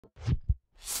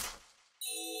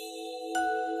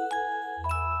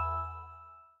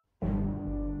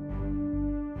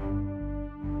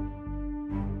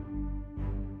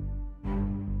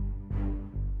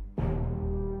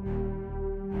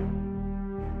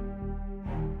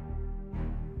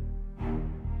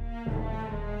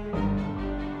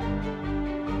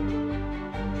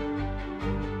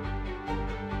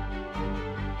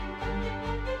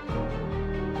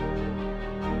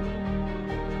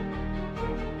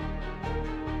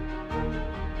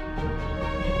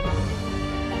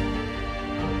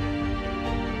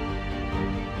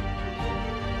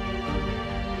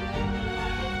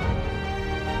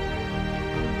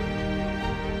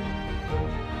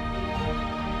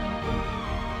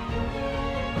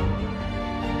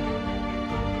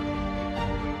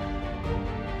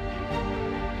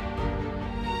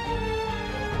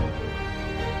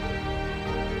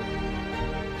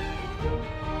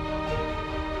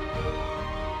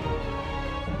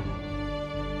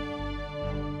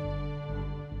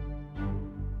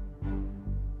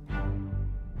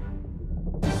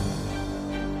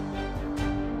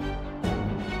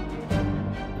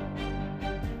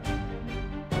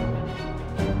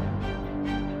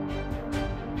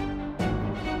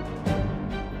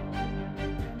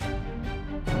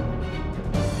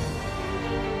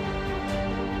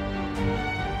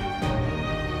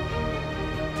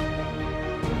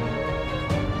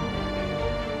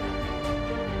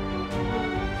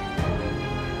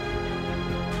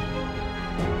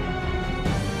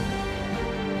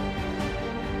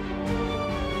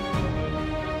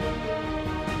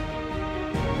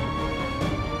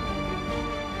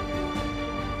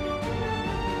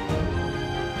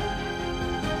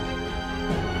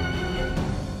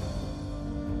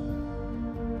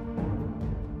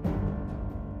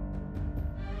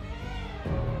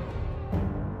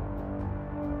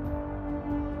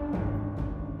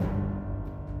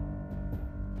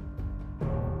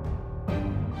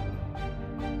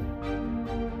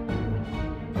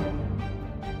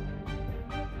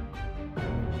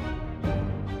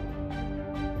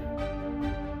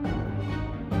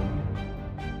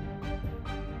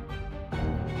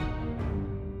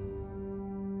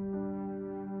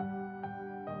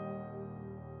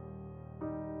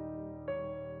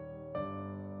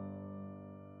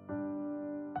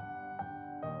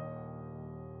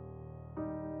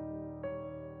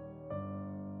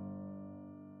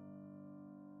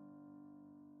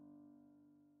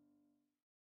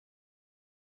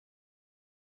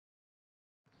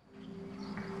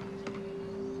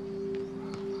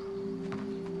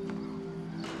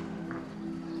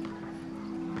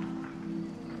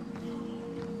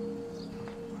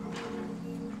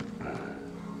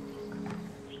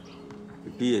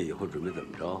毕业以后准备怎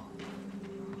么着？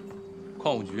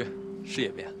矿务局，事业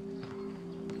编。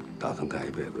打算干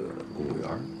一辈子公务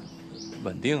员？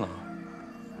稳定啊。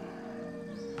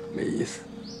没意思。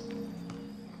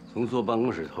从坐办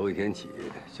公室头一天起，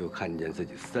就看见自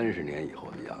己30年以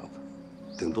后的样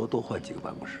子，顶多多换几个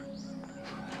办公室。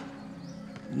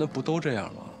那不都这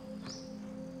样吗？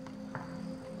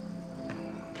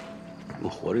我们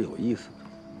活着有意思。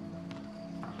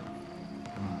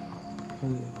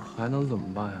还能怎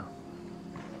么办呀？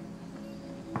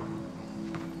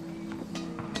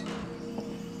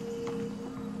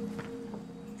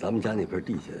咱们家那片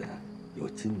地下有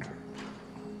金子。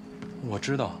我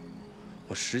知道，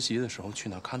我实习的时候去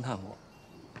那儿勘探过。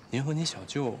您和您小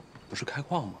舅不是开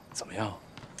矿吗？怎么样？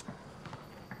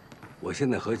我现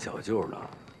在和小舅呢，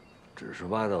只是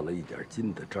挖到了一点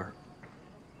金的渣儿。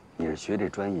你是学这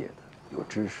专业的，有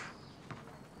知识，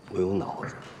我有脑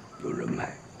子，有人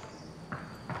脉。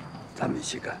咱们一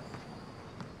起干。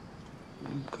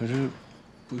可是，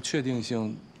不确定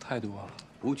性太多了。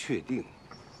不确定，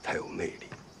才有魅力。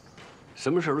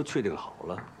什么事都确定好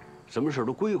了，什么事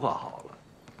都规划好了，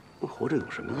那活着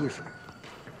有什么意思？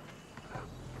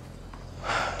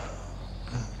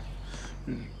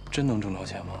真能挣着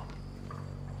钱吗？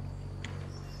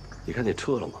你看那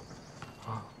车了吗？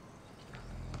啊，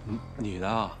你的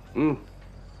啊？嗯。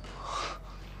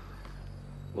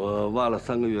我挖了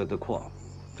3个月的矿，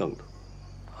挣的。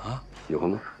啊，喜欢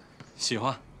吗？喜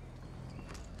欢。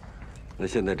那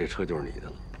现在这车就是你的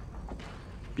了，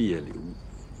毕业礼物。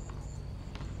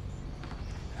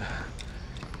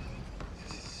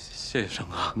谢谢盛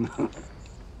哥，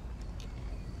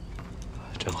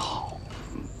真好。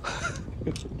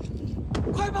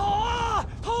快跑啊！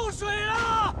透水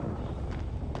了！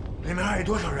里面还有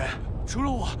多少人？除了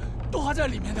我，都还在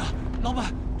里面呢。老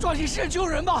板，抓紧时间救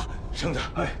人吧！生子，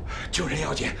哎，救人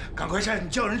要紧，赶快下去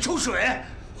叫人抽水。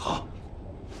好。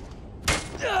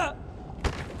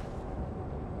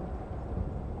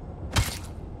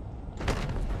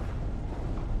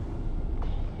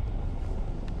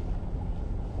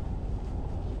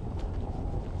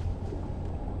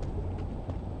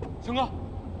成哥，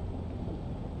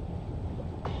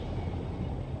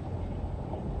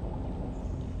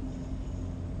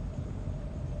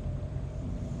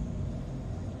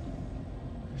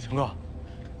成哥，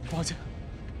你放心，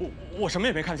我什么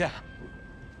也没看见，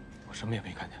我什么也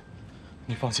没看见，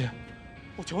你放心，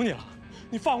我求你了，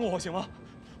你放过我行吗？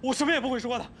我什么也不会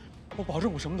说的，我保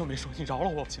证我什么都没说，你饶了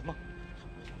我行吗？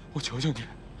我求求你。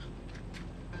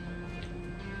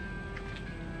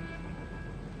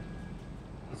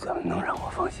 你怎么能让我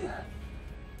放心？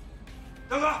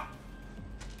大哥，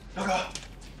大哥，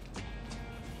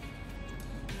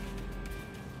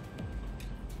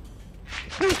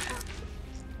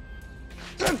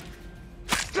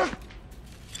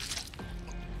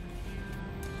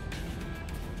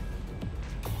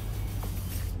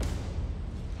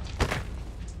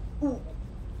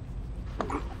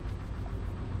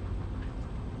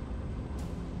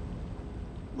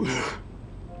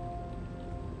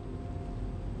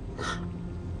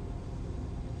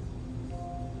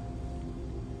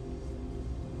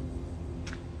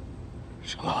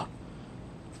成哥，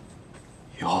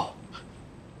以后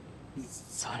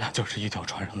咱俩就是一条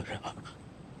船上的人了。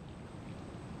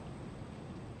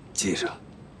记着，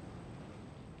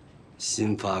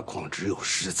新发矿只有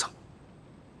10层，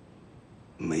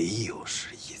没有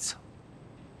11层。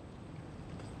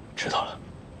知道了。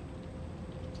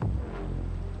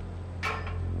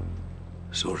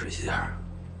收拾一下，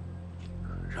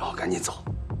然后赶紧走。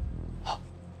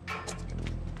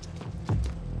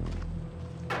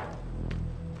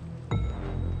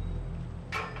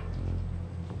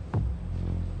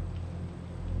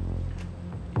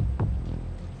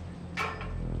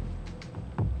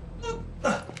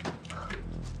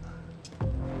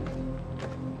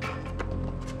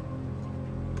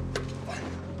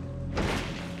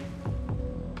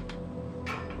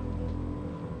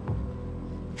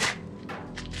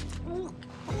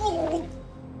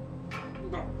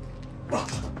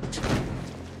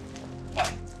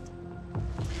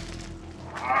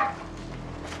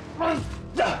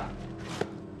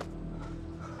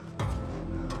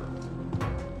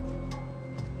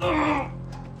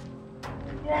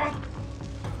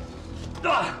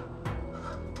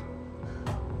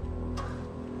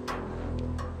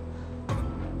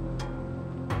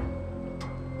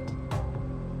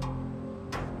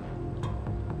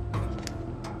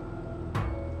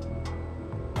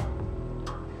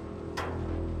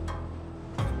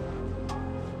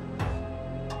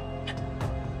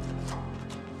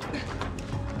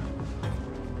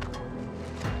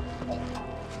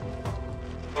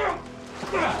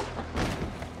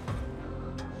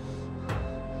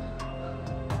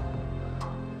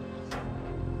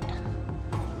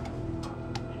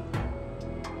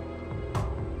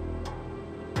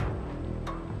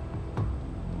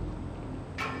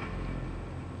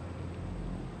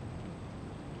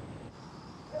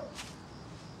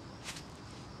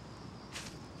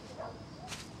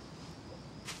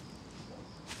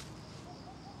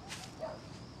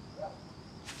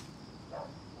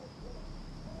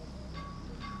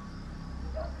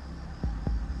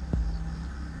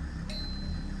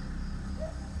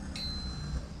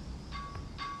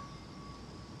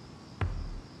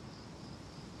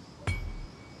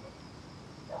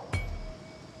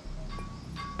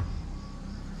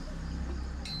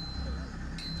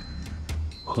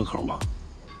 喝口吗？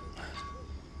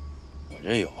我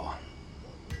这有。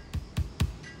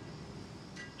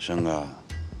生哥，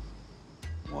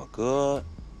我哥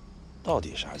到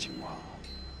底啥情况？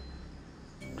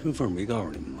春凤没告诉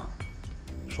你们吗？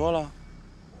说了，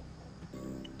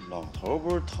老头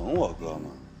不是疼我哥吗？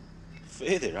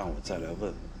非得让我再来问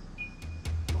问。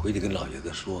回去跟老爷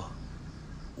子说，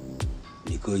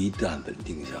你哥一旦稳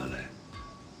定下来，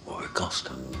我会告诉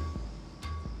他。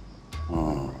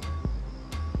嗯。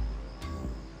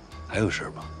 还有事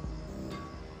吗？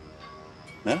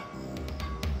没了，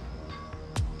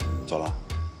走了。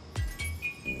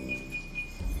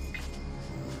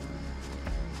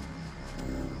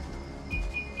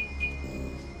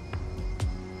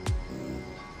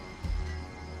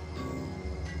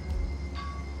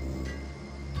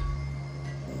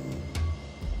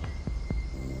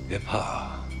别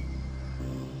怕，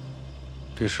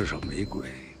这世上没鬼，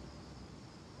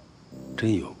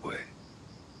真有鬼。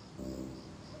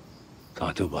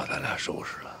 早就把咱俩收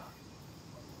拾了。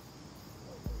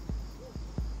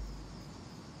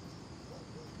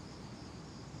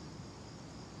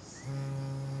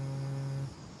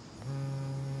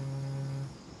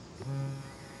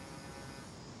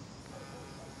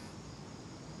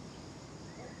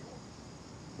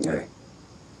哎，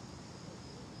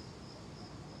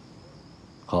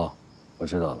好，我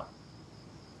知道了。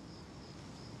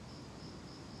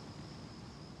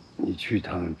去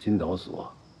趟金导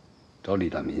所，找李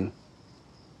大民，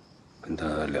跟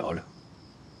他聊聊。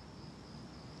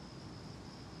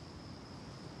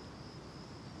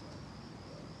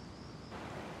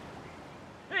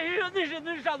哎呀，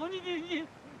那傻总，你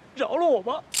饶了我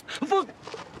吧！不。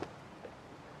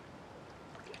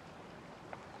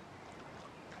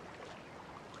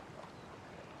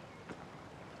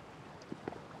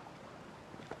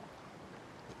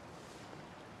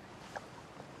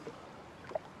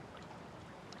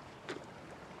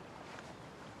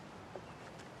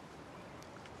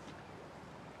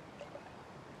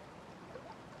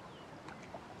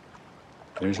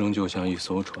人生就像一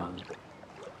艘船，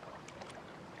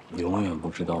你永远不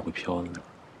知道会飘到哪。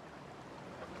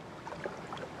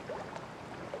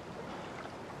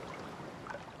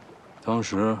当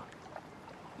时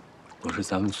我是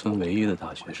咱们村唯一的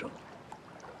大学生，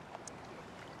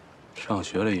上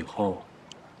学了以后，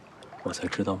我才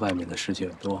知道外面的世界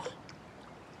有多好。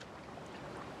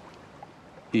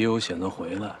一有选择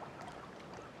回来，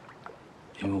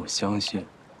因为我相信。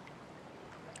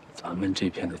咱们这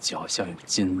片的脚下有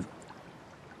金子，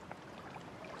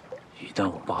一旦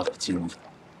我挖到金子，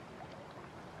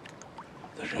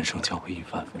我的人生将会一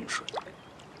帆风顺。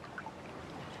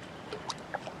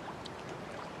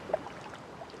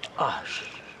啊，是，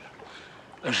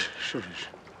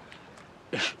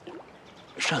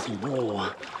沙总，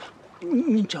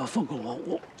您只要放过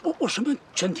我什么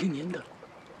全听您的。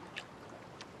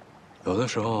有的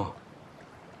时候，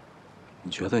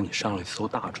你觉得你上了一艘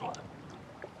大船。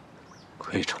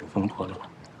可以乘风破浪，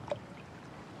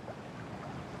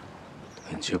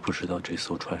但你却不知道这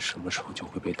艘船什么时候就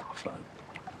会被打翻。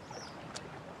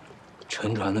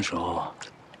沉船的时候，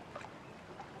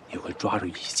你会抓住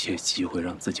一切机会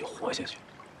让自己活下去，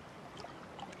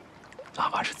哪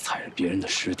怕是踩着别人的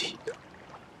尸体。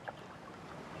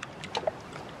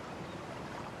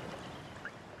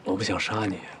我不想杀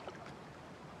你，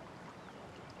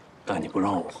但你不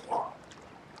让我活，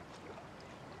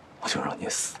我就让你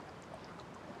死。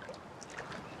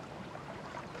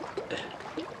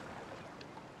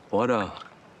活着，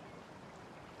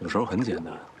有时候很简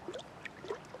单，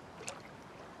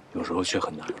有时候却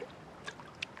很难，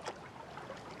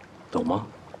懂吗？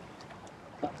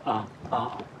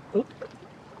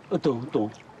懂，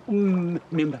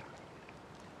明白。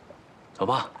走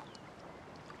吧。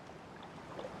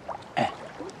哎。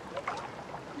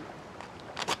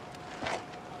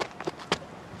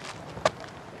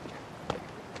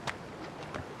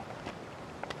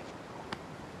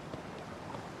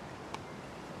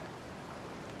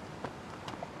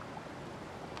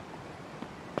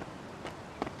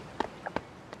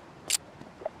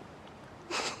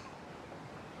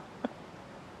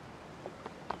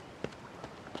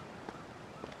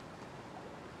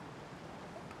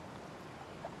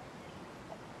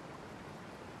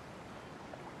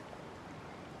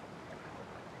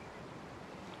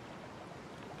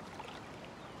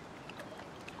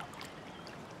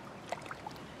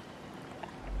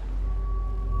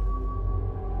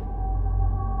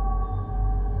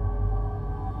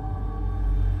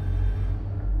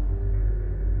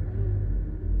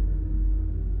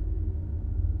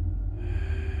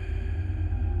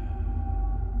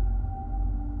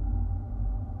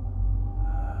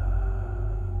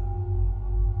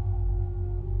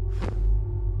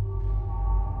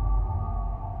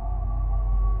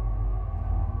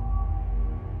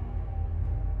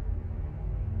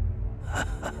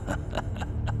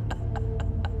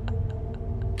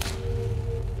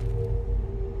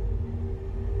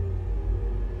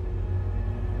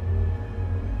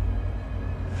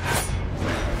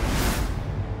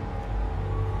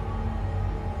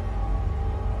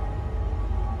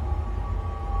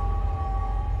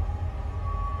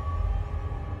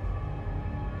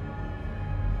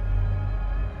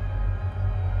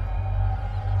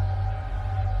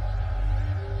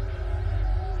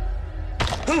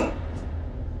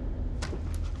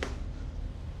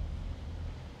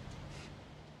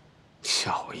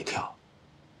吓我一跳，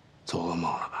做噩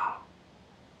梦了吧？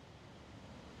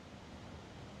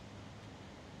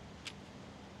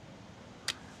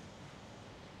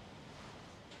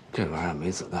这玩意儿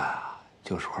没子弹啊，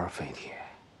就是块废铁，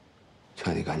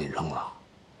劝你赶紧扔了，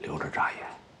留着扎眼。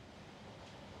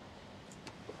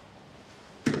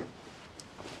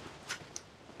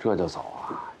这就走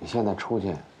啊？你现在出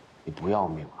去，你不要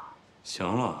命了？行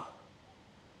了，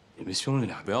你们兄弟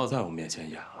俩不要在我面前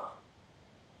演了。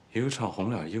一个唱红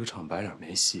脸，一个唱白脸，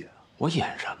没戏了。我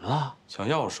演什么了？想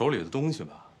要我手里的东西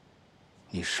吧？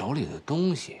你手里的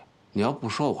东西，你要不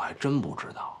说，我还真不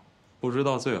知道。不知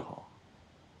道最好，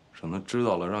省得知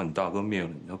道了让你大哥灭了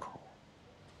你的口。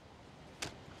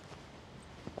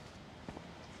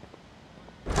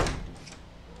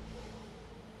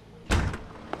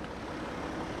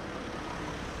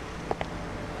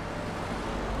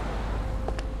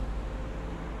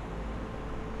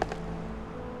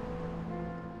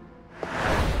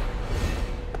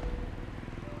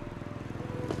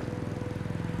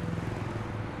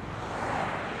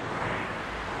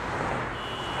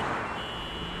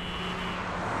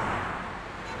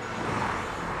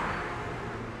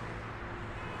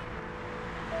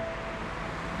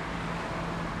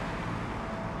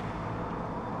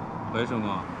雷声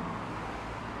啊，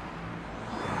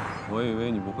我以为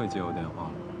你不会接我电话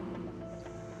了。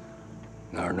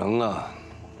哪能啊？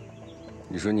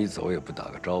你说你走也不打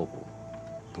个招呼，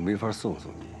都没法送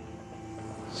送你。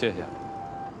谢谢，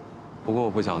不过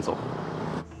我不想走。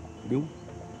哟，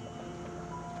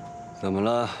怎么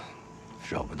了？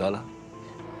舍不得了？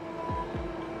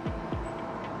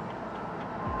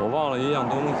我忘了一样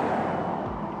东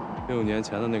西，6年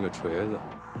前的那个锤子。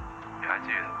你还记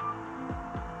得？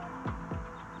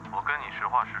我跟你实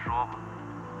话实说吧，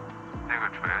那个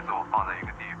锤子我放在一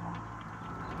个地方，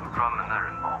有专门的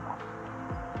人保管。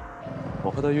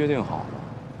我和他约定好了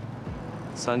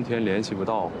，3天联系不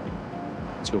到我，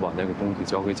就把那个东西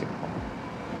交给警方。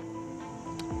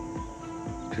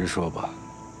直说吧，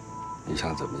你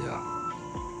想怎么样？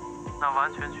那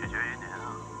完全取决于您啊。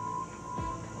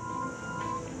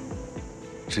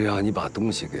只要你把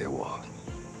东西给我，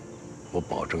我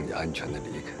保证你安全的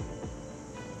离开。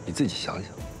你自己想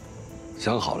想，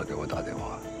想好了给我打电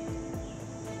话。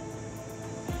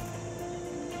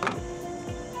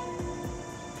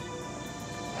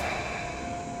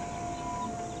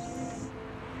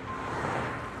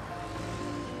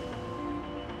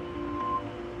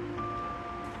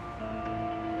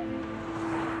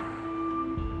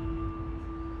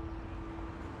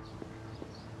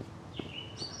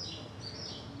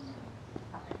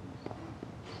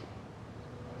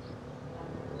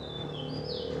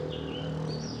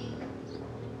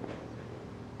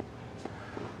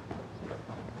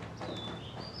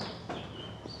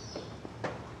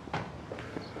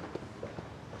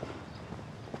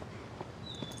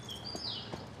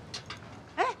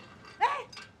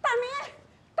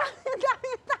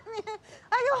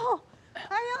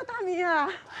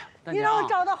你让我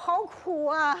找的好苦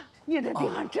啊！你这地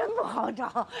方真不好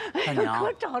找，哎呦，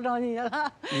可找着你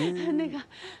了。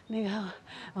那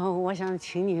个，我想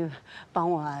请你帮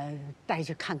我带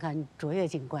去看看卓越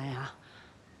警官呀。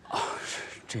哦，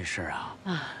这事儿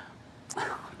啊，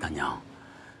大娘，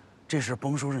这事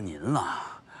甭说是您了，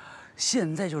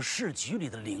现在就市局里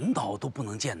的领导都不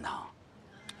能见他。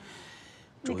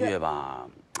卓越吧，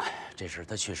这事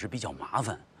他确实比较麻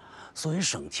烦，所以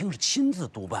省厅是亲自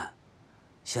督办。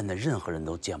现在任何人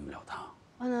都见不了他。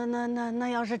那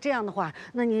要是这样的话，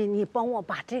那你帮我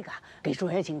把这个给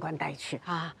卓越警官带去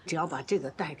啊！只要把这个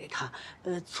带给他，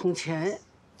从前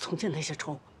那些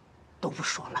仇都不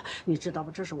说了，你知道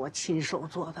吧？这是我亲手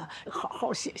做的，好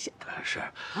好谢谢他。是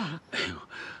啊，哎呦，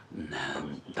那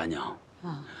大娘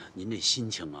啊，您这心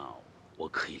情啊，我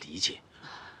可以理解，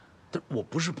但我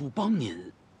不是不帮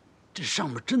您。这上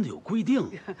面真的有规定。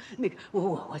那个，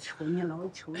我求你了，我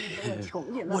求你了，我求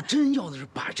你了。我真要的是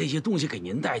把这些东西给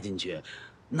您带进去，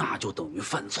那就等于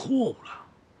犯错误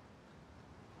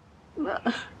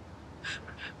了。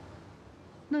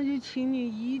那就请你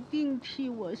一定替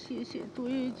我谢谢卓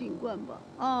越警官吧，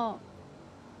啊。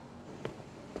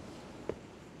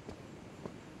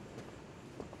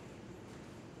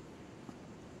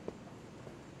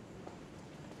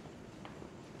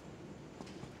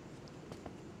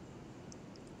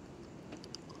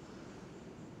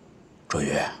卓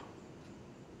越，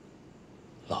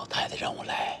老太太让我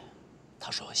来，她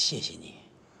说要谢谢你，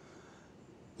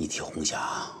你替红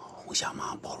霞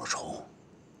妈报了仇。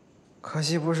可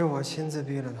惜不是我亲自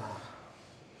逼了她，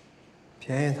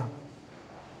便宜她了。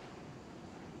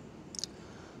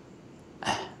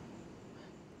哎，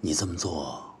你这么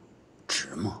做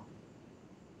值吗？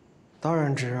当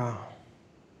然值啊。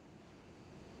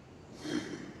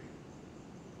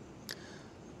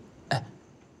哎，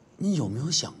你有没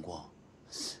有想过？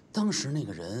当时那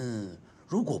个人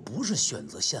如果不是选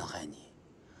择陷害你，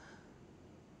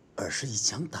而是一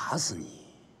枪打死你，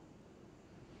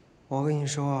我跟你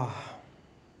说啊，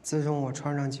自从我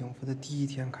穿上警服的第一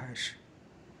天开始，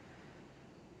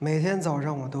每天早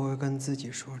上我都会跟自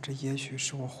己说，这也许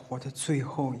是我活的最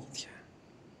后一天。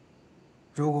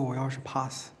如果我要是怕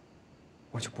死，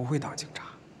我就不会当警察。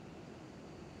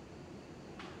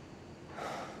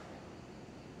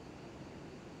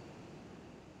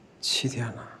7天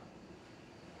了。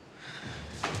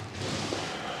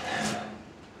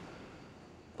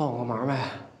帮我个忙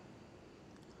呗。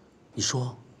你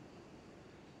说，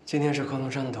今天是贺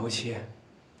龙山的头七，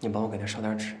你帮我给他烧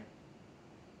点纸。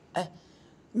哎，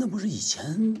那不是以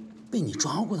前被你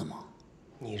抓过的吗？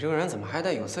你这个人怎么还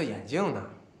戴有色眼镜呢？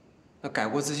那改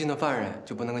过自新的犯人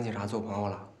就不能跟警察做朋友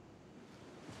了？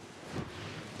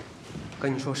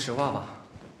跟你说实话吧，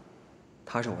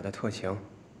他是我的特情，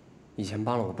以前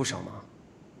帮了我不少忙。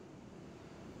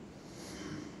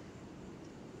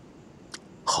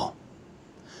好，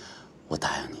我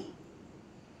答应你。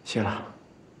谢了。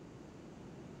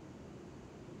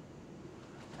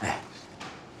哎，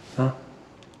啊？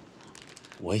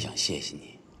我也想谢谢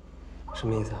你。什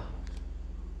么意思啊？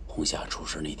红霞出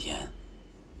事那天，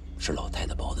是老太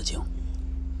太报的警，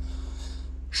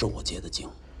是我接的警。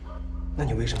那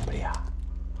你为什么不立案？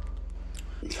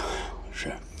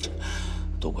是，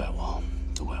都怪我，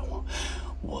都怪我。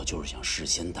我就是想事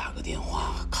先打个电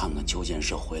话，看看邱建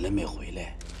设回来没回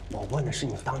来。我问的是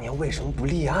你当年为什么不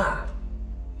立案？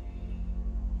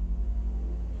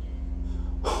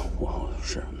我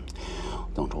是，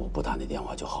当初我不打那电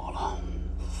话就好了，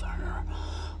反而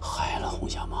害了红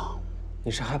霞妈。你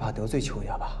是害怕得罪邱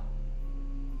家吧？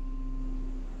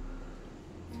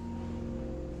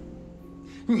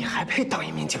你还配当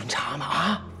一名警察吗？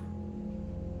啊！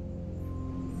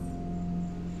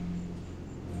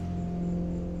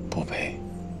不配。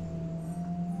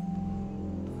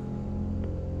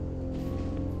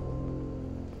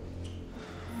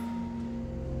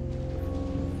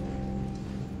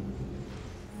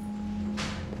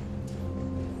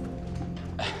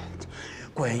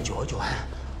关于919案，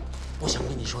我想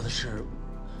跟你说的是，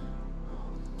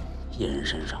野人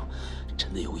身上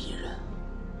真的有野人，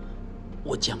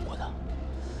我见过他。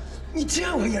你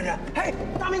见过野人？嘿，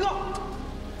大明哥，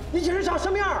你野人长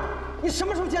什么样？你什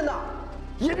么时候见的？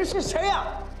野人是谁呀？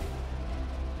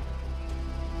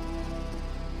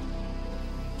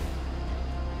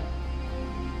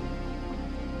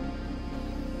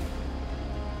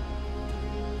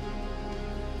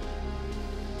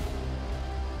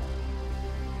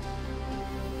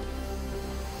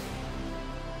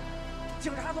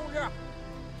警察同志，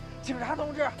警察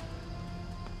同志，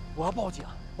我要报警！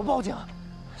我报警！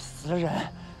死了人，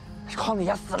矿底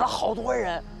下死了好多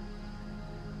人。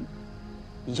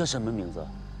你叫什么名字？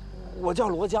我叫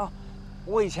罗江，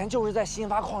我以前就是在新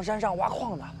发矿山上挖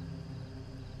矿的。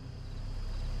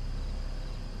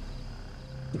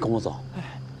你跟我走。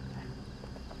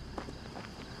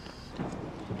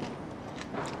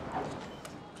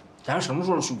咱什么时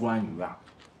候去公安局啊？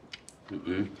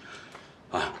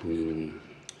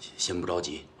先不着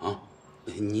急啊，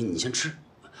你先吃，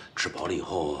吃饱了以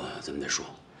后咱们再说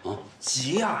啊。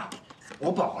急呀，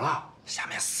我饱了。下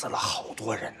面死了好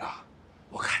多人了，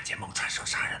我看见孟川生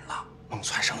杀人了。孟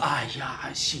川生，哎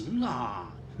呀，行了，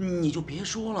你就别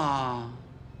说了。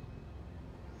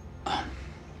啊，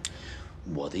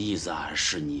我的意思啊，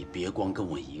是你别光跟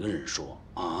我一个人说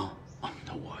啊。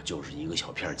我就是一个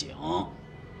小片警。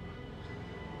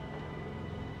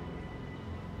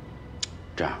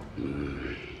这样，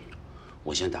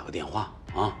我先打个电话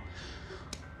啊，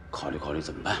考虑考虑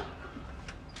怎么办。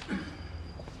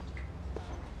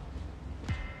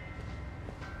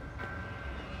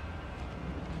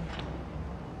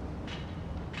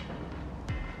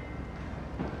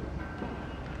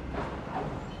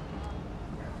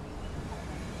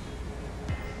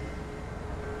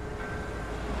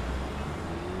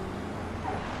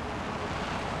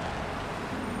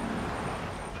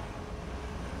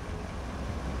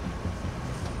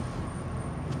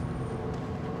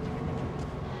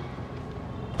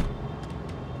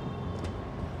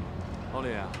老李，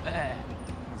哎，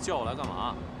你叫我来干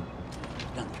嘛？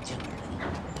让你见个人。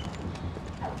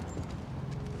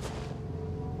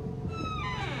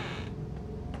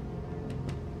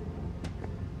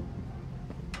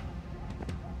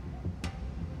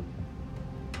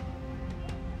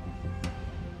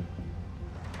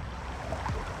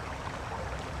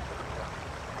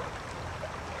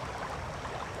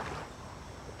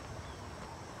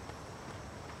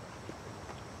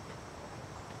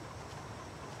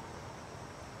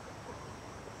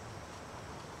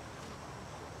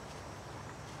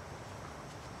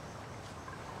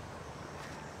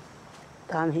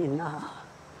大明啊，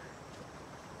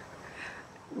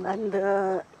难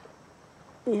得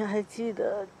你还记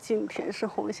得今天是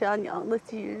红霞娘的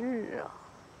忌日啊！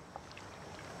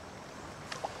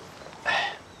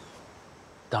哎，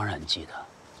当然记得。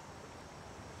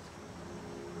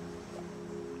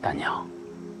大娘，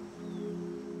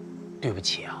对不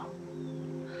起啊，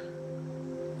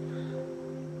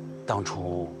当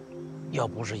初要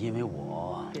不是因为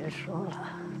我……别说了。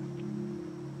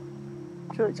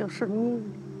这就是命，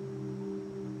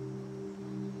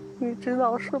你知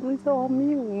道什么叫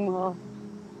命吗？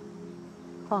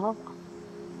啊，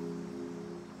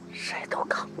谁都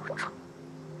扛不住。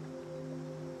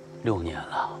6年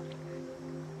了，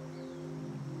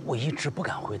我一直不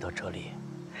敢回到这里。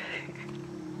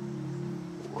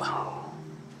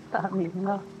大明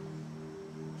啊，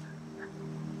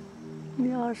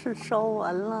你要是烧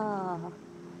完了，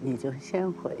你就先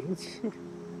回去。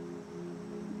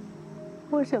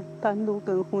我想单独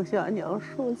跟红霞娘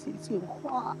说几句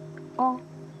话，啊。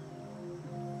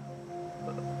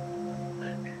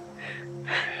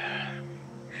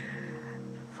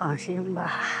放心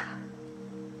吧，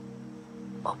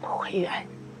我不会怨你。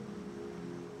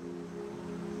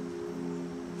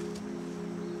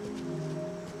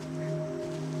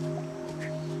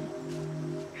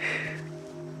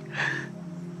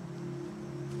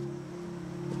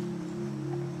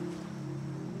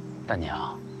大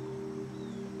娘，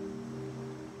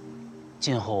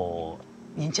今后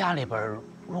您家里边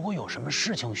如果有什么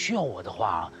事情需要我的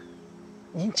话，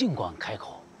您尽管开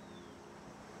口。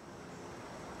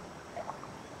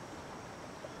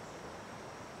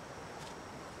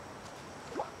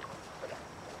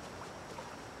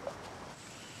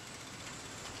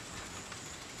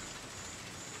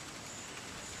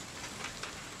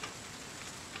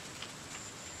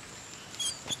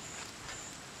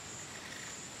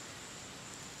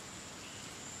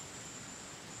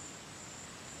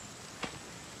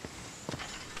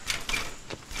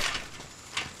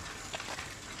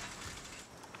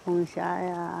红霞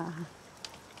呀，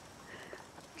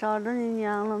找着你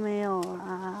娘了没有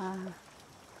啊？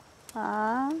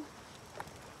啊？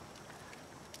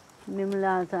你们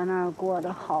俩在那儿过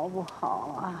得好不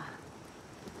好啊？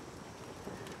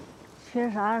缺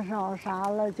啥少啥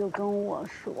了就跟我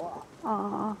说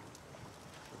啊！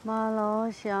妈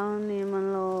老想你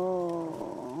们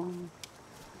喽。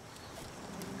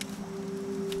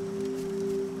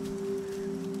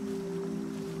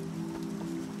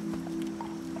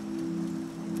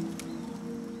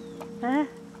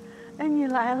哎，你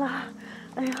来了，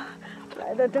哎呀，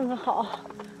来的正好，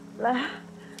来，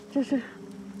这是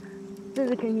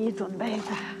给你准备的，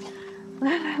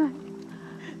来，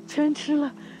全吃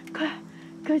了，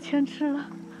快全吃了，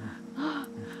啊，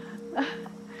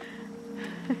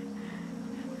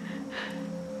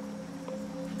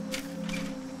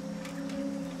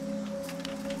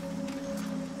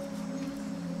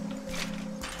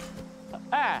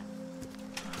哎，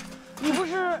你不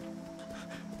是？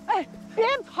哎，别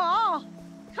跑，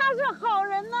他是好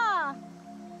人呐！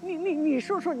你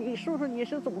说说你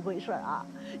是怎么回事啊？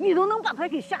你都能把他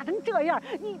给吓成这样，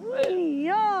你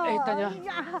呀！哎，大娘，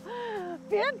呀，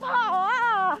别跑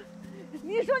啊！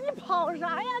你说你跑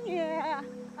啥呀你？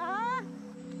啊？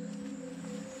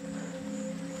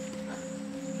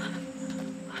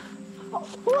我，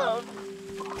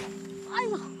哎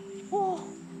呀，哦，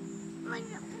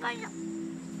哎呀，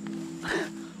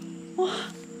我。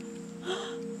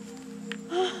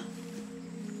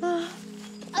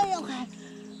哎呦嗨，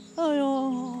哎呦，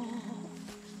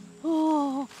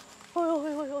哦，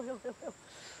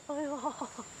哎呦，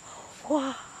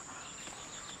哇！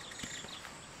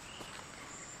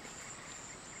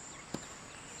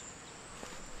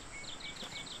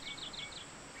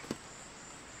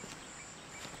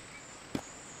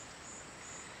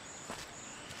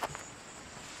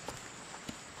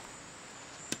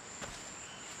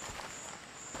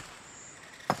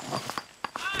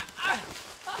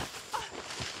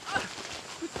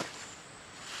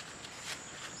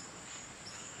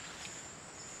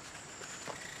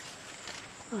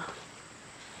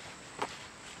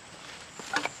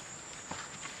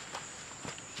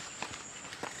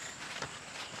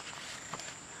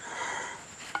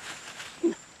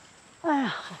哎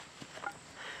呀！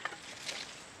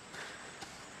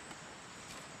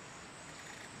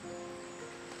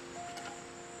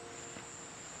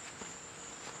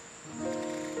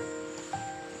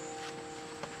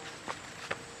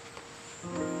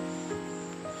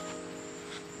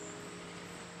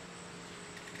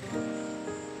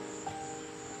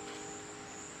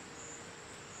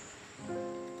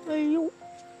哎呦！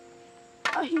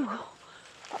哎呦！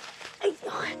哎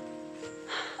呦！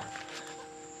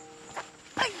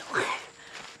哎呦！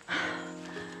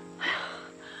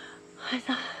哎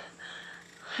呀！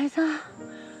孩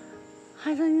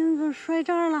子，你怎么摔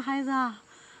这儿了，孩子？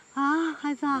啊，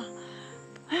孩子！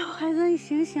哎呦，孩子，你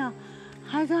醒醒！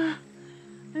孩子！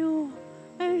哎呦！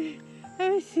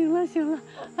哎，醒了！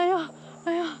哎呀！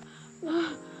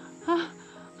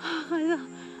孩子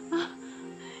啊！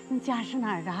你家是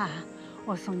哪儿的？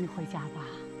我送你回家吧。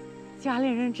家里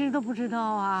人知道不知道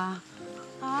啊？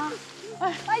啊！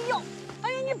哎呦！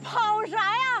你跑啥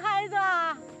呀，孩子？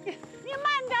你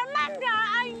慢点！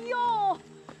哎呦！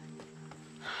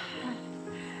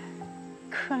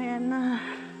可怜呐！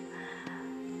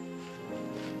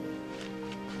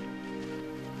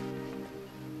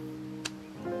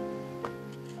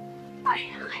哎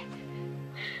呀！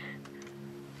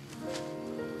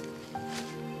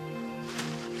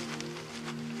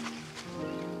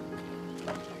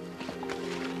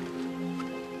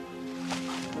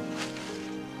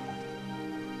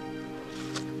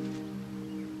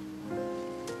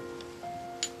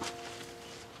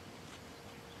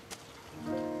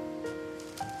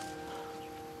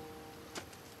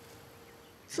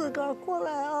自个儿过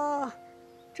来啊，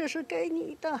这是给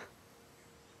你的，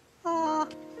啊。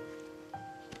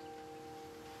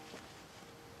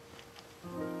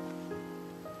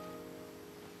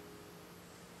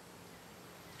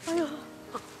哎呦，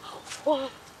哇！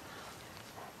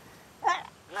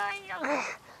哎呀，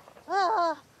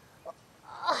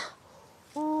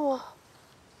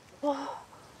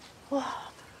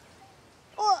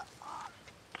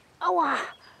哇！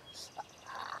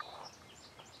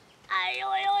哎呦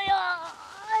呦呦！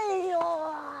哎呦！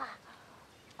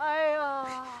哎呀！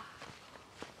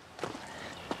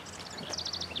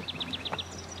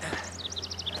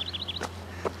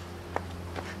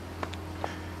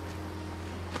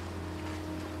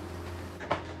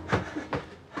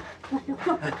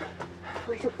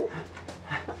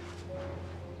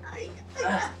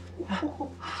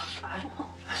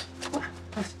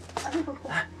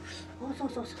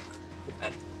走。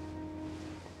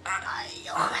哎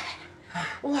呦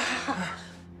喂！哇！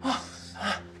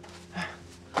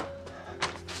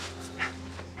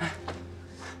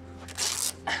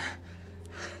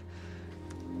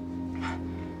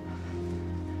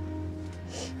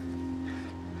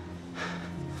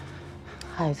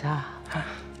孩子，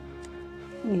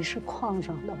你是矿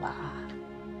上的吧？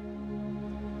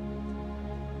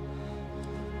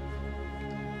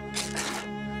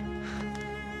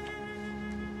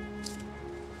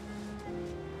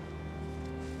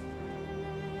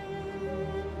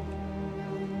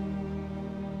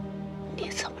你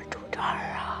怎么住这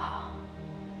儿啊？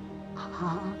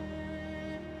啊？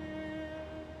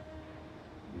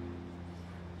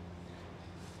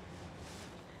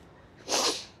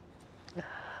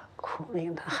苦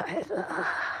命的孩子啊！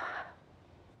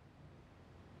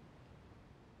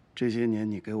这些年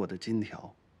你给我的金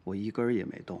条，我一根儿也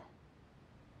没动。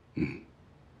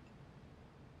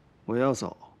我要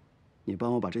走，你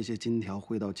帮我把这些金条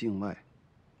汇到境外，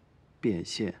变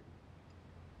现。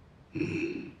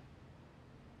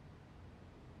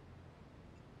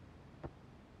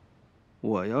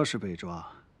我要是被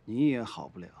抓，你也好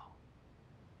不了。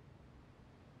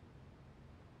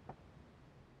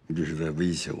你这是在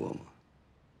威胁我吗？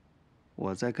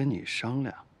我在跟你商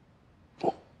量。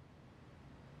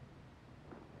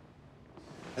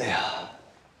哎呀，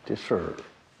这事儿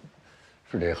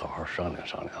是得好好商量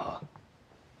商量啊。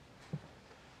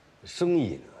生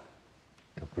意呢，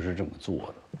它不是这么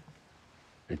做的。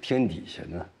这天底下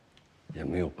呢，也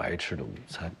没有白吃的午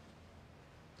餐。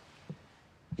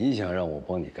你想让我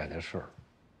帮你干点事儿，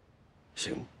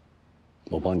行，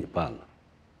我帮你办了。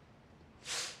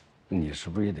那你是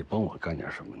不是也得帮我干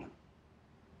点什么呢？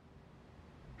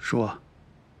说。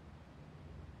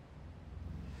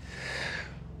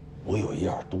我有一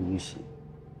样东西，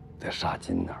在沙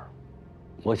金那儿，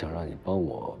我想让你帮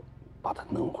我把它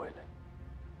弄回来。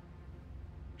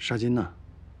沙金呢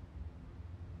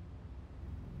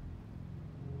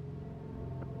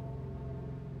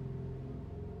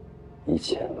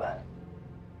？1000万。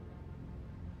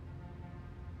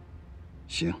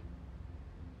行。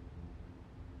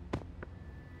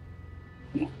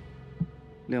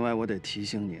另外，我得提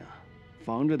醒你啊，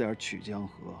防着点曲江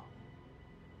河。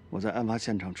我在案发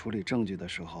现场处理证据的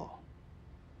时候，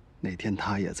那天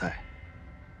他也在。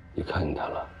你看见他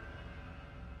了？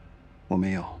我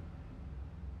没有，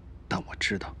但我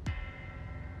知道。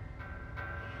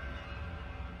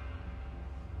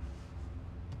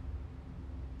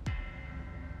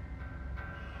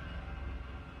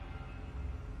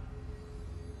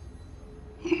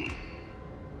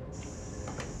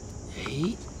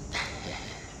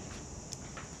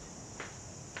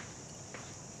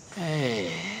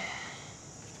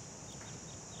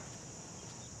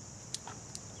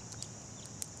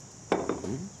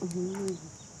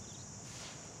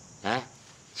哎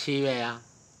，7月呀，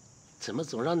怎么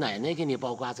总让奶奶给你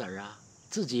剥瓜子儿啊？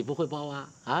自己不会剥啊？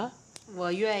啊？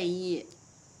我愿意，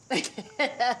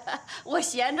我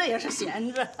闲着也是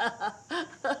闲着。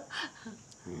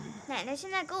奶奶现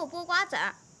在给我剥瓜子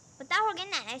儿，我待会儿给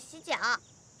奶奶洗脚。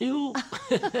哎呦，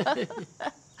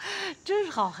真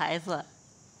是好孩子，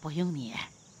不用你，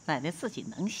奶奶自己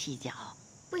能洗脚。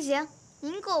不行，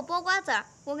您给我剥瓜子儿，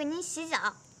我给您洗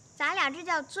脚，咱俩这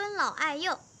叫尊老爱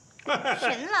幼。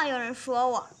谁老有人说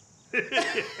我？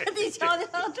你瞧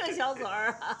瞧这小嘴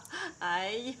儿啊！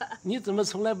哎呀，你怎么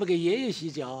从来不给爷爷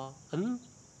洗脚啊？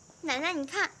奶奶，你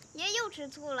看爷爷又吃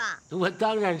醋了。我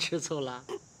当然吃醋了。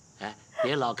哎，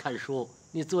别老看书，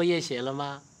你作业写了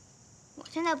吗？我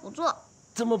现在不做。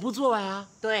怎么不做呀？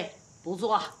对，不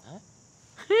做。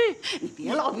嘿，你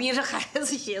别老逼着孩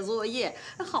子写作业，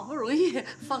好不容易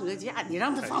放个假，你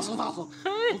让他放松放松。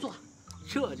不做，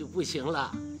这就不行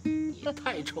了。你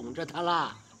太宠着他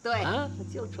了，对，啊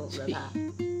就宠着他。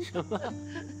什么？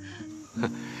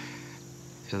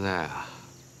现在啊，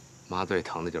妈最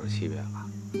疼的就是7月了，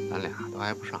咱俩都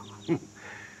挨不上了。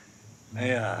哎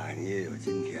呀，你也有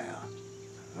今天啊！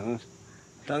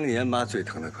当年妈最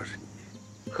疼的可是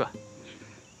你。呵，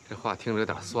这话听着有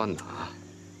点酸呢啊。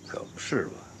可不是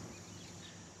嘛，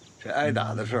这挨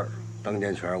打的事儿，当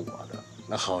年全是我的，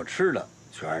那好吃的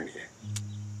全是你。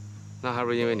那还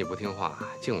不是因为你不听话，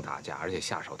净打架，而且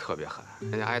下手特别狠。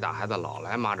人家挨打孩子老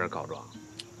来妈这儿告状。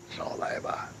少来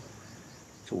吧，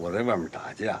就我在外面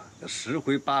打架，那10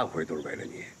回8回都是为了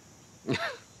你。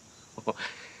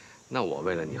那我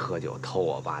为了你喝酒偷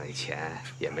我爸那钱，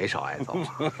也没少挨揍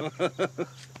啊。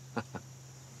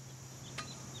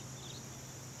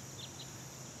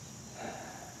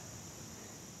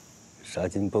纱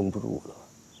巾绷不住了，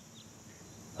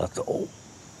要走。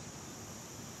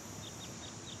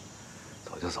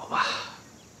走就走吧，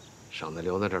省得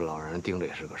留在这儿老让人盯着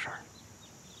也是个事儿。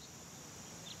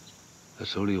他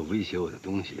手里有威胁我的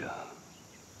东西啊。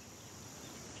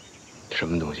什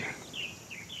么东西？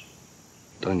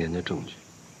当年的证据。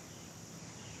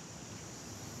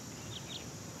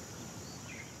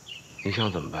你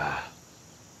想怎么办？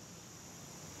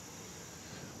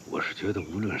我是觉得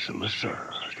无论什么事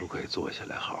儿都可以坐下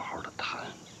来好好的谈。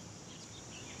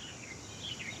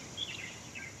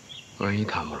万一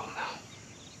谈不拢呢？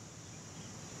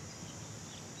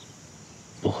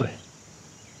不会。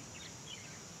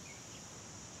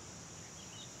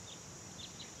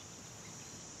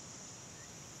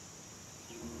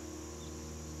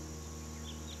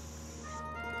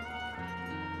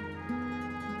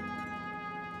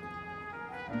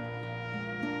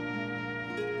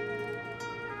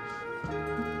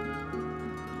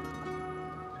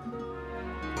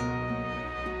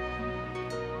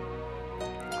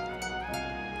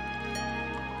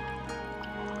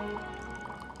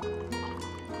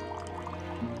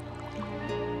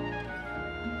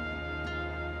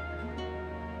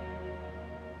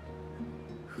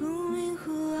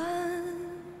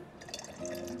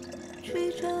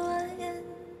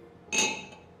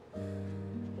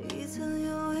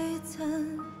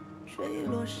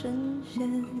深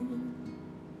陷，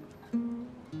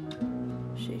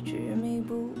谁执迷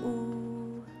不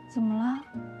悟？怎么了？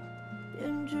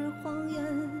编织谎言，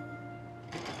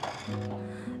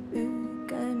欲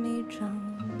盖弥彰，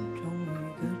终于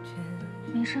搁浅。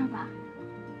没事吧？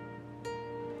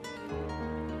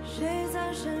谁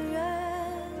在深渊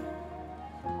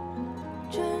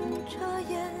睁着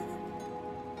眼？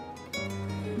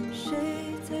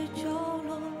谁在角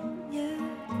落夜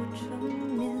不成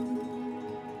眠？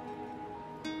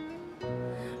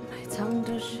埋藏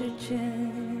的时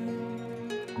间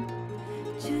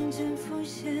渐渐浮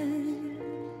现，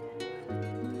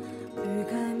欲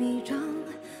盖弥彰，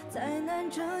再难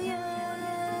遮掩。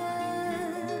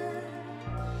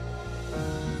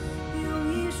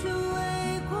用一束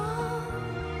微光，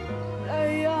哎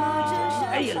呀，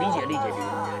哎呀，理解。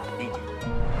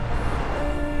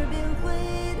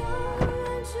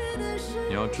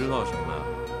你要知道什么，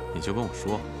你就跟我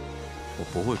说，我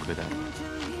不会亏待你。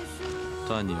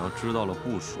但你要知道了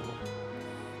不说，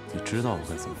你知道我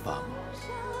该怎么办吗？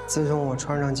自从我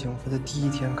穿上警服的第一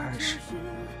天开始，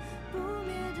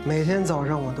每天早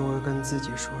上我都会跟自己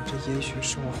说，这也许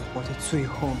是我活的最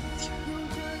后一天。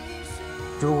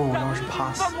如果我要是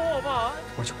怕死，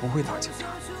我就不会当警察。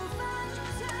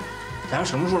咱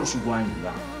什么时候去公安局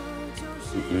啊？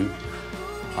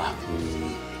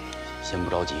先不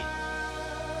着急。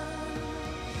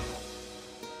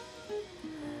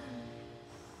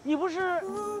你不是？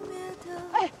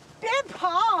哎，别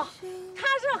跑！他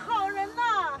是好人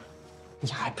呐。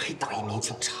你还配当一名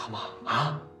警察吗？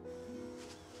啊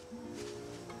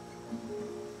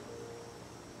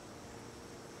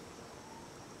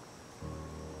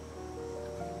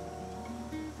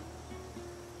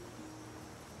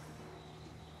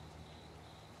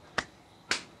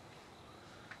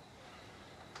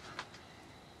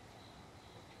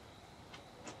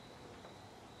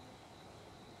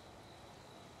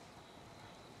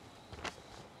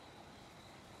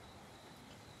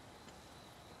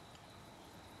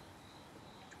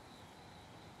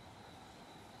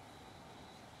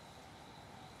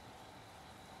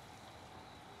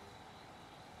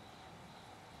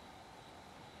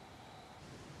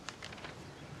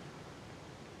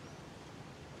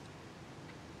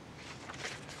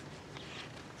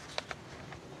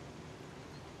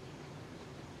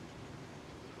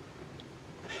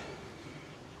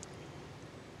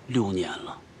？6年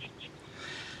了，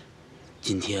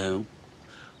今天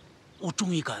我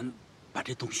终于敢把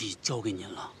这东西交给您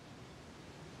了。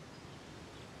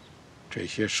这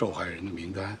些受害人的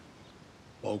名单，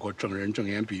包括证人证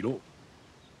言笔录，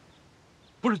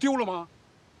不是丢了吗？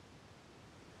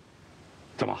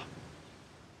怎么，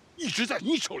一直在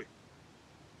你手里？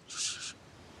是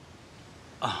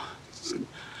啊，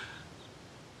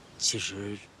其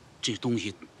实这东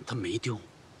西它没丢，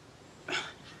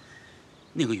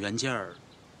那个原件儿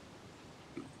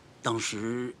当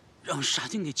时让沙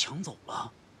金给抢走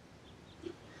了。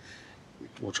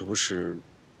我这不是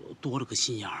多了个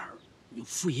心眼儿，又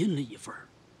复印了一份。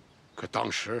可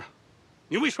当时，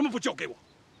你为什么不交给我？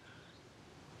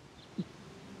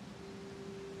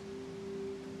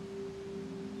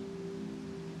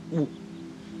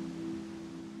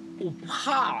我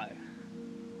怕呀，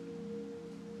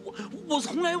我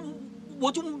从来我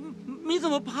就没怎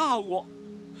么怕过。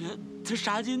他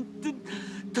沙金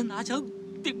他拿枪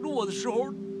顶着我的时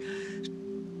候，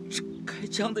开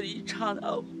枪的一刹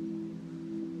那，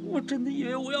我真的以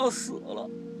为我要死了。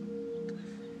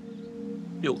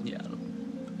6年了，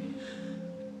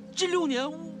这6年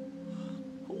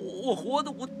我活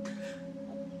的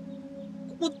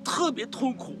我特别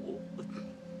痛苦。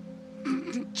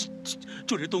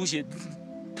就这东西，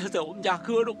它在我们家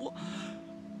搁着我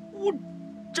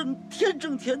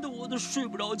整天的我都睡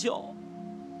不着觉，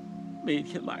每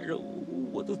天晚上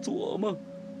我都琢磨，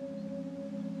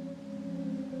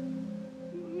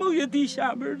梦月地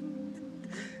下面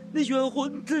那冤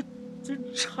魂它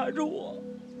缠着我，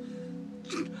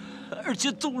而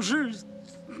且总是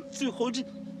最后这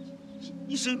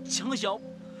一声枪响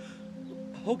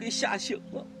把我给吓醒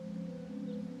了。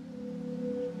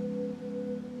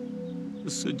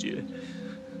孙局，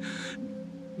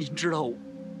您知道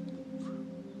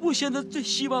我现在最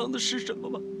希望的是什么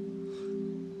吗？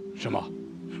什么？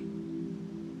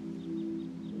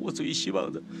我最希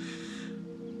望的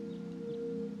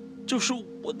就是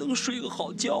我能睡个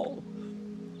好觉。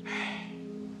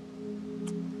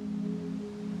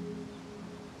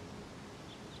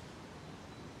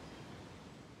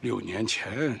6年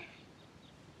前，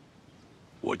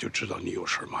我就知道你有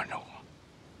事瞒着我。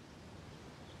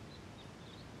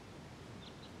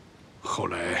后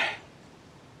来，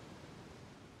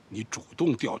你主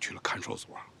动调去了看守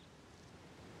所，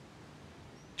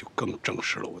就更证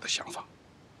实了我的想法。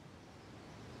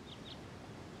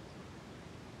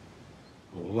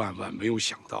我万万没有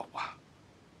想到啊！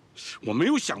我没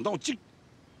有想到竟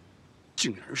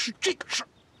然是这个事儿。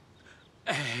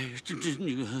哎，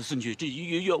那个孙局，这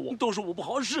怨我都是我不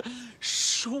好，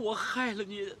是我害了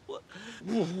你，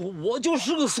我就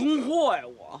是个怂货呀，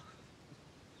我。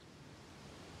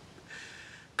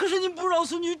可是您不知道，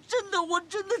孙女，我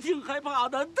真的挺害怕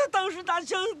的。他当时拿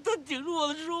枪他顶着我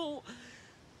的时候，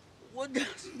我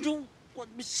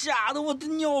吓得我都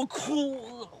尿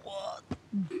裤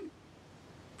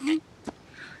子，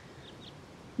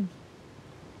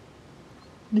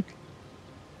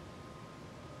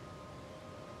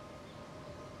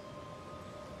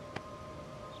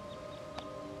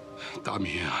大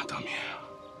明啊，大明，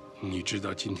你知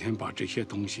道今天把这些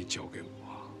东西交给我，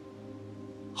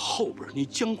后边你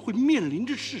将会面临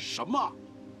着是什么？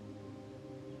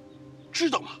知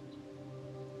道吗？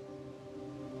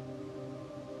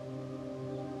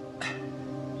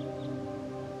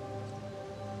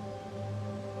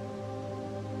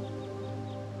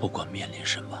不管面临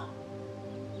什么，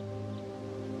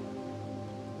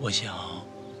我想，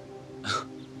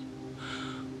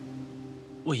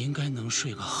我应该能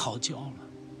睡个好觉了。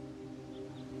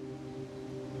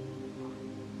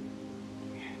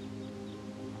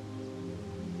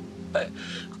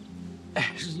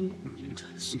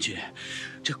孙局，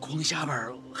这光下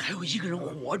边还有一个人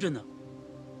活着呢。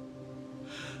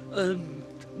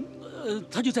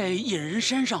他就在野人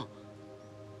山上，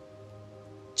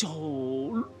叫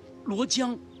罗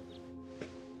江。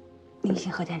您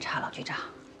先喝点茶，老局长。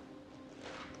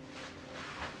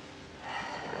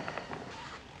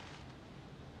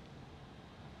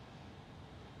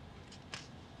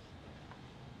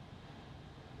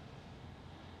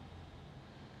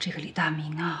这个李大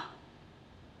明啊，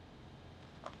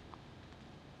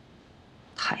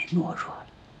太懦弱了。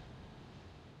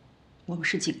我们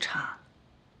是警察，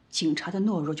警察的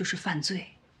懦弱就是犯罪。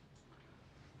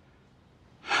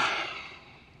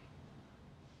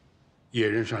野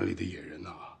人山里的野人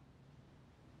呐，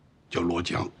叫罗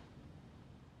江，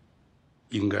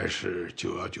应该是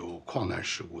919矿难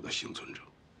事故的幸存者。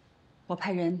我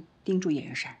派人盯住野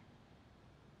人山。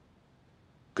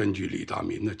根据李大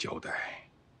民的交代，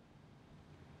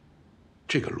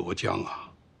这个罗江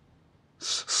啊，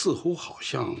似乎好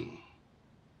像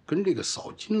跟这个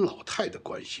扫金老太的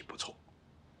关系不错。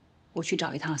我去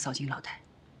找一趟扫金老太。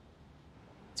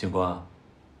警官，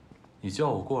你叫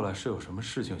我过来是有什么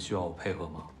事情需要我配合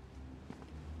吗？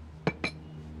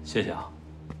谢谢啊。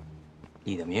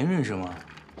李大民认识吗？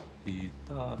李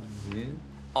大民，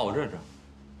哦，我认识。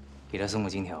给他送个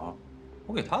金条。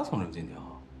我给他送什么金条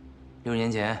？6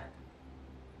年前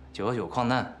，919矿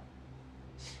难，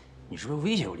你是不是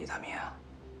威胁过李大民啊？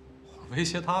威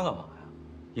胁他干嘛呀？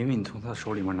因为你从他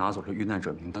手里面拿走了遇难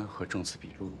者名单和证词笔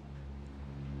录。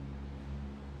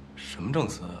什么证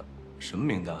词？什么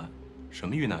名单？什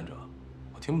么遇难者？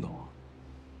我听不懂啊。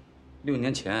 6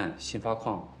年前新发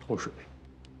矿透水，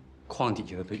矿底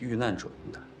下的遇难者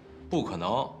名单。不可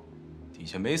能，底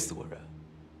下没死过人。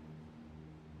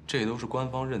这都是官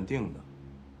方认定的。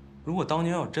如果当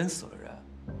年要真死了人，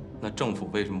那政府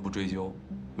为什么不追究？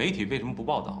媒体为什么不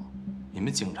报道？你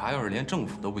们警察要是连政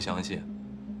府都不相信，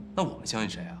那我们相信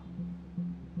谁啊？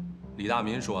李大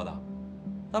民说的，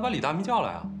那把李大民叫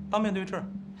来啊，当面对质。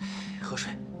喝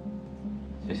水。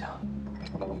谢谢啊。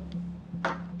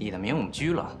李大民我们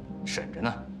拘了。 审着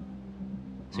呢，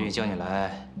所以叫你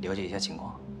来了解一下情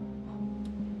况。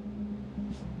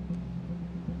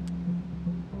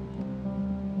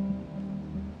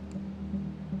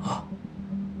啊！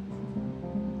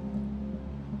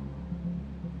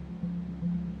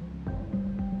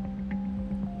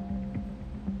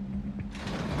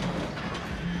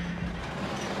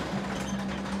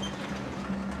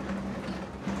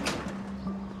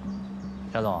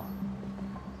贾总，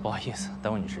不好意思，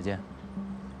耽误你时间。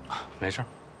 没事，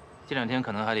这2天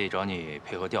可能还得找你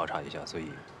配合调查一下，所以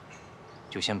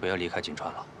就先不要离开锦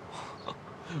川了。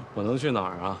我能去哪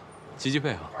儿啊？积极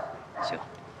配合。行。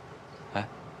哎，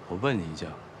我问你一下，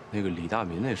那个李大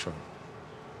民那事儿，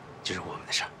这是我们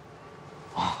的事儿。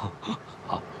哦，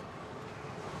好。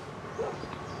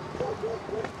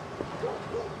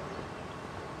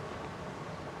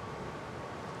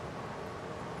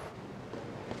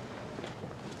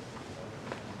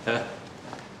哎。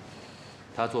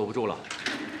 他坐不住了，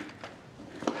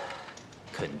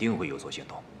肯定会有所行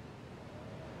动。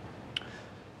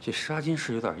这沙金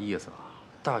是有点意思啊！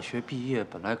大学毕业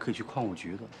本来可以去矿务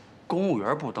局的，公务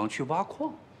员不当，去挖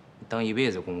矿。当一辈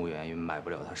子公务员也买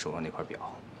不了他手上那块表。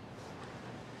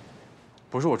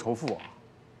不是我仇富啊，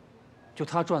就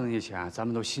他赚的那些钱，咱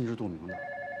们都心知肚明的。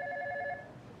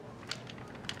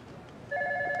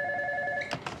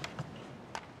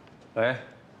喂。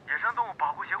 野生动物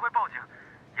保护协会报警。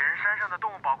 野人山上的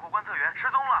动物保护观测员失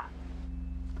踪了。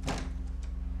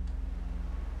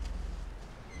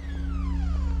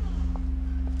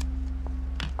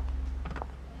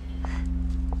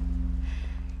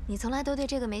你从来都对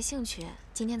这个没兴趣，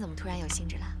今天怎么突然有兴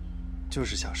致了？就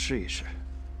是想试一试，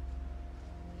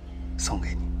送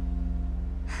给你。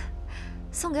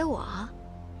送给我？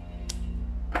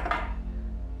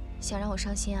想让我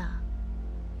伤心啊？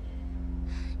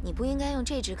你不应该用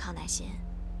这支康乃馨。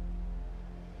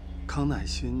 康乃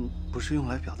馨不是用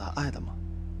来表达爱的吗？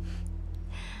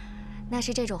那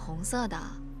是这种红色的，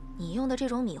你用的这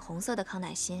种米红色的康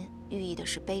乃馨，寓意的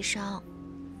是悲伤。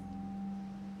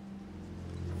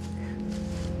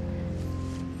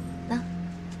那，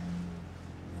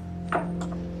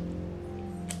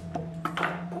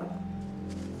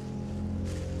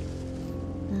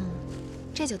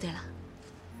这就对了。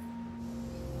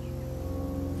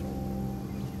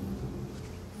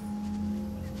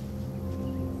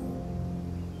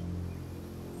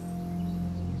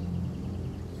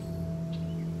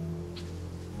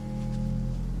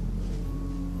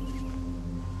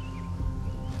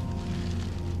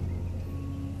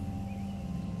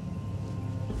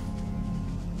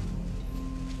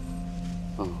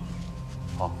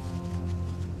好。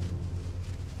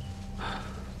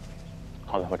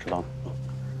好的，我知道了。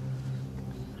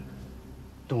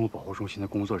动物保护中心的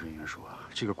工作人员说，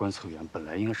这个观测员本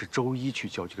来应该是周一去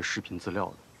交这个视频资料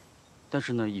的，但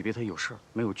是呢，以为他有事儿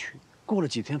没有去。过了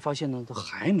几天，发现呢他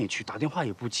还没去，打电话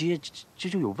也不接，这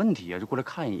就有问题呀，就过来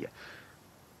看一眼，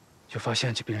就发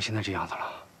现就变成现在这样子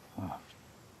了。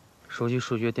手机、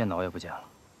数据、电脑也不见了。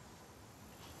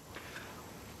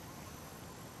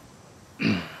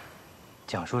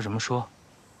想说什么说。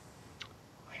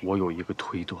我有一个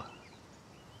推断，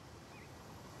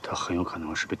他很有可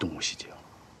能是被动物袭击了。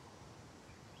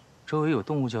周围有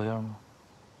动物脚印吗？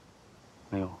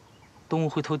没有。动物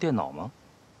会偷电脑吗？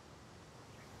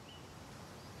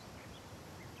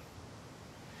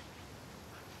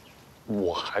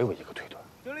我还有一个推断。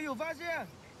这里有发现。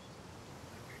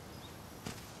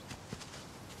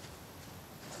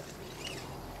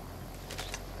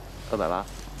280，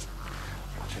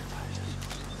这个拍一下，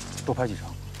多拍几张。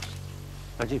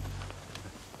来这边。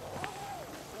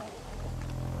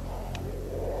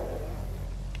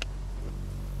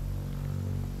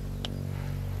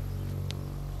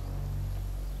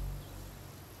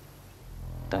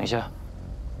等一下。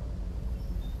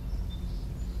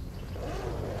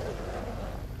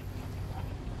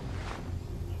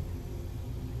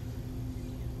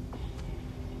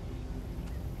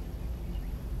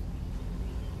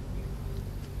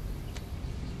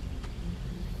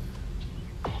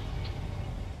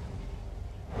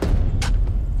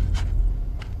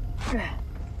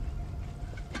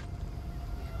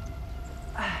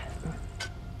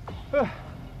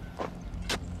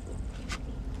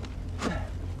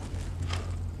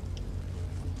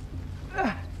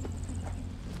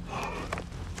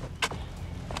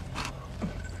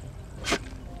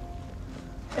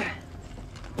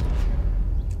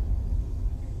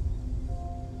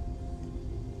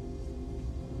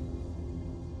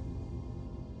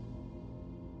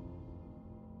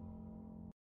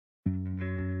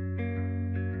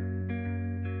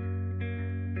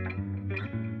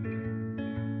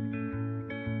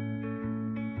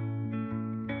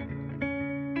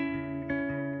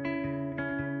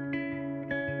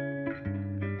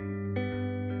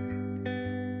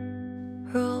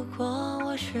如果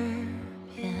我是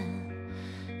片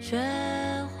雪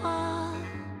花，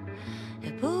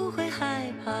也不会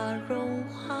害怕融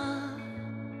化，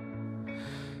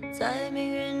在命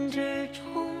运之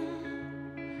中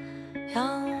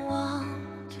仰望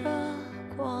着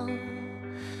光，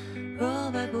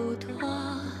若摆不脱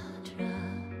这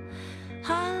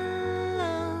寒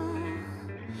冷，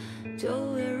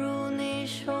就跃入你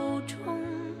手中，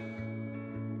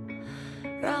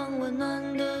让温暖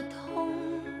的痛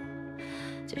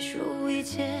结束一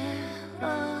切噩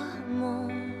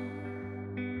梦，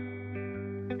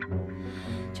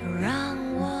就让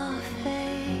我飞，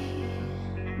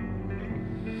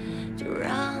就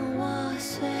让我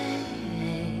碎，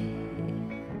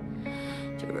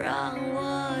就让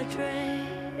我追，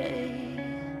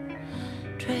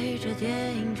追着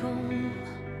电影中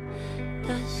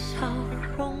的笑容。